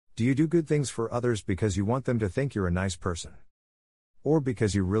Do you do good things for others because you want them to think you're a nice person? Or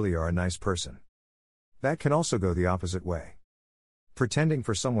because you really are a nice person? That can also go the opposite way. Pretending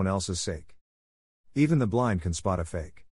for someone else's sake. Even the blind can spot a fake.